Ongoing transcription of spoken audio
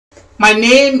My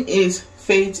name is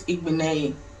Faith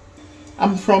Igbinehi.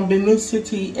 I'm from Benin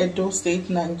City, Edo State,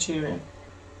 Nigeria.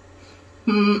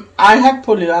 I had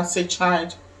polio as a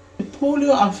child. The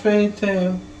polio affects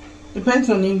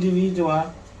depends on the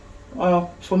individual.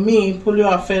 For me,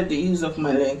 polio affects the use of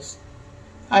my legs.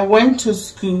 I went to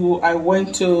school. I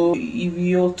went to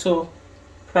Igbinehi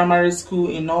Primary School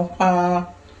in Upper.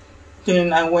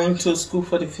 Then I went to school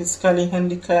for the physically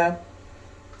handicapped,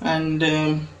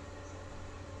 and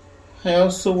I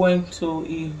also went to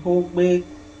Igbinehi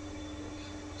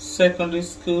Secondary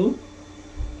School,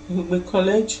 Igbinehi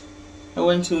College. I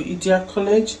went to Idia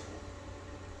College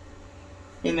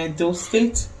in Edo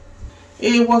State.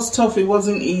 It was tough. It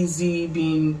wasn't easy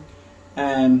being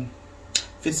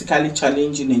physically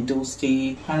challenged in Edo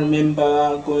State. I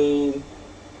remember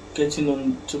getting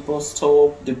on to bus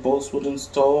stop. The bus wouldn't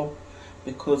stop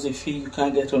because they feel you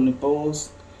can't get on the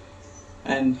bus,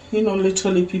 and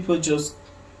literally people just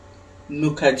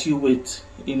look at you with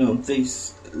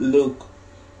this look,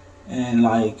 and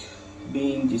like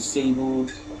being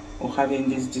disabled or having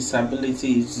this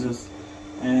disability is just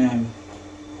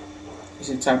it's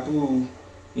a taboo.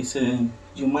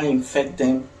 You might infect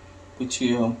them with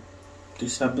your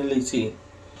disability.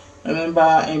 I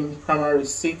remember in primary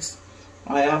 6,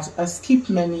 I skipped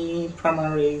many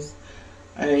primary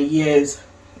years.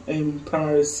 In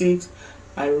primary 6,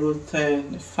 I wrote the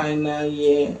final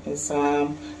year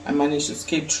exam. I managed to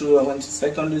skip through. I went to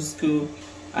secondary school.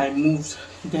 I moved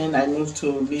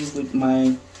to live with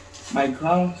my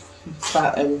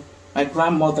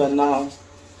grandmother now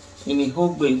in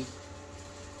Igbinehi.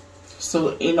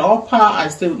 So in Upper, I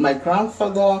stayed with my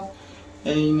grandfather,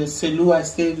 and in Selu, I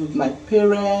stayed with my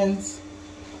parents.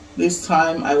 This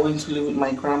time, I went to live with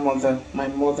my grandmother, my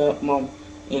mom,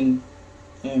 in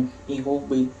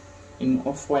Igbinehi, in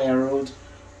Off-Wire Road.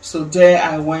 So there,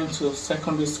 I went to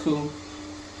secondary school.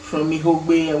 From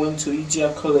Igbinehi, I went to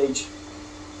Idia College,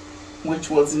 which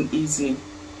wasn't easy.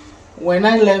 When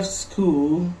I left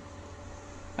school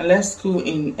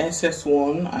in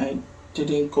SS1. I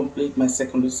didn't complete my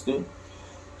secondary school,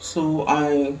 so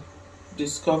I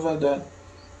discovered that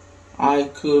I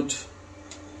could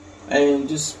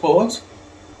do sport.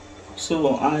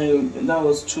 So that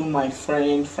was through my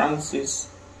friend Francis.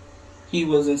 He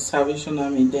was in Salvation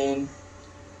Army then.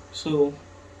 So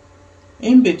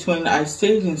in between, I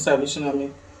stayed in Salvation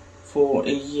Army for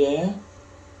a year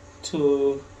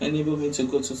to enable me to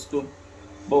go to school,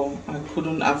 but I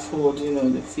couldn't afford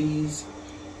the fees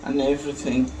and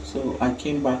everything. So I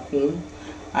came back home.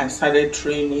 I started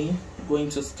training, going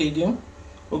to stadium,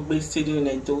 Igbinehi Stadium in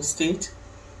Edo State.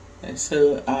 And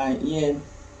so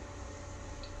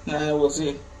that was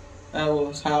it. That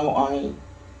was how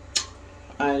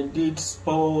I did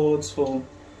sports for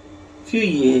a few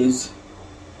years,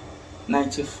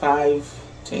 95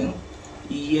 till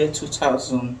year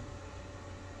 2000.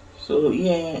 So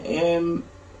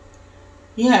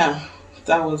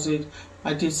that was it.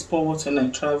 I did sports and I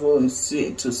traveled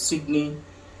to Sydney,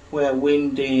 where I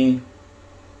won the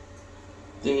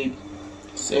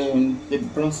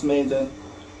bronze medal.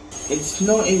 It's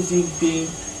not easy being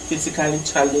physically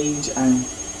challenged and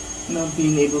not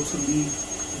being able to live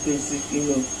basic,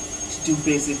 to do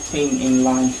basic thing in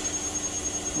life.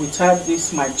 Without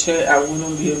this, my chair, I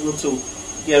wouldn't be able to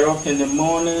get up in the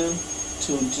morning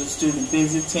to just do the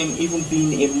basic thing. Even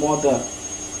being a mother,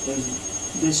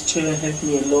 this chair helped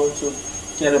me a lot to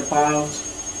get about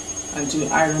and do.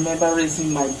 I remember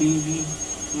raising my baby,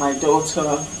 my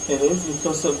daughter,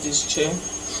 because of this chair.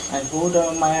 I hold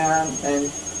on my arm and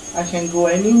I can go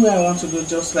anywhere I want to go,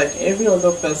 just like every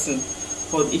other person.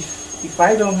 But if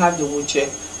I don't have the wheelchair,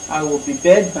 I will be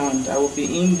bedbound, I will be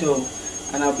indoor,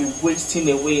 and I'll be wasting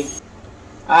away.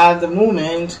 At the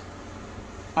moment,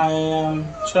 I am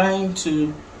trying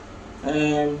to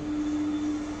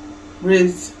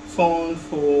raise funds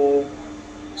for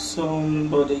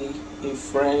somebody, a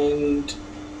friend,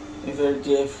 a very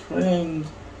dear friend.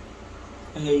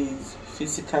 He's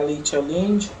physically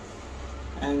challenged,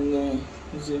 and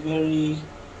he's a very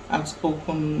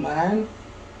outspoken man.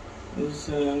 He's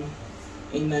in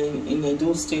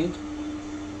Edo State,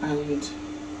 and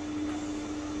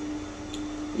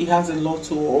he has a lot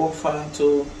to offer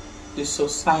to the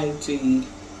society,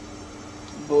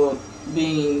 but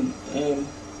being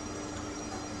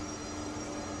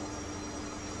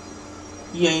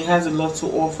he has a lot to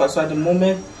offer. So at the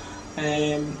moment,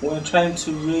 we're trying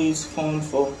to raise funds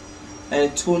for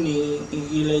Tony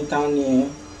Igile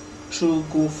Daniel through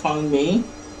GoFundMe.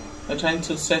 We're trying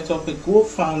to set up a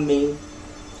GoFundMe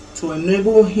to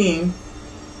enable him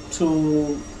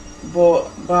to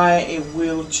buy a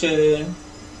wheelchair.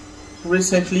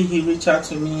 Recently, he reached out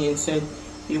to me and said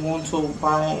you want to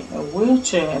buy a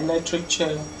wheelchair, electric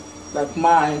chair like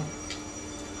mine.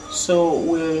 So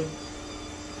we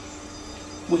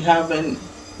haven't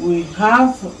we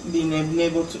have been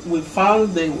able to, we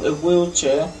found a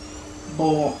wheelchair,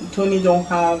 but Tony don't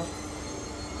have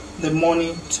the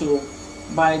money to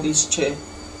buy this chair.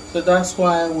 So that's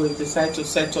why we decided to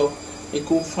set up a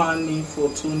GoFundMe for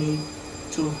Tony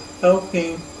to help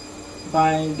him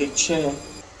buy the chair.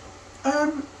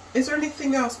 Is there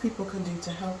anything else people can do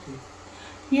to help you?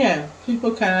 Yeah,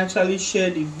 people can actually share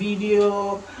the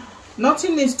video.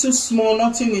 Nothing is too small,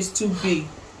 nothing is too big.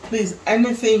 Please,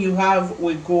 anything you have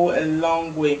will go a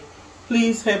long way.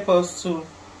 Please help us to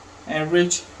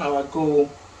reach our goal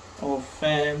of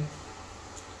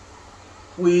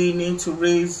we need to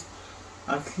raise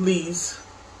at least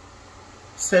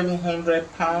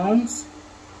 £700.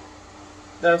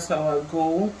 That's our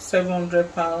goal,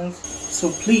 £700. So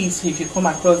please, if you come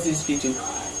across this video,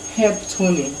 help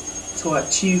Tony to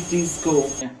achieve this goal.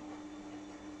 Yeah.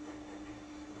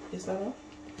 Is that all?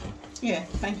 Yeah,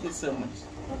 thank you so much.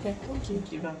 Okay, thank you.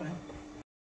 Thank you, bye-bye.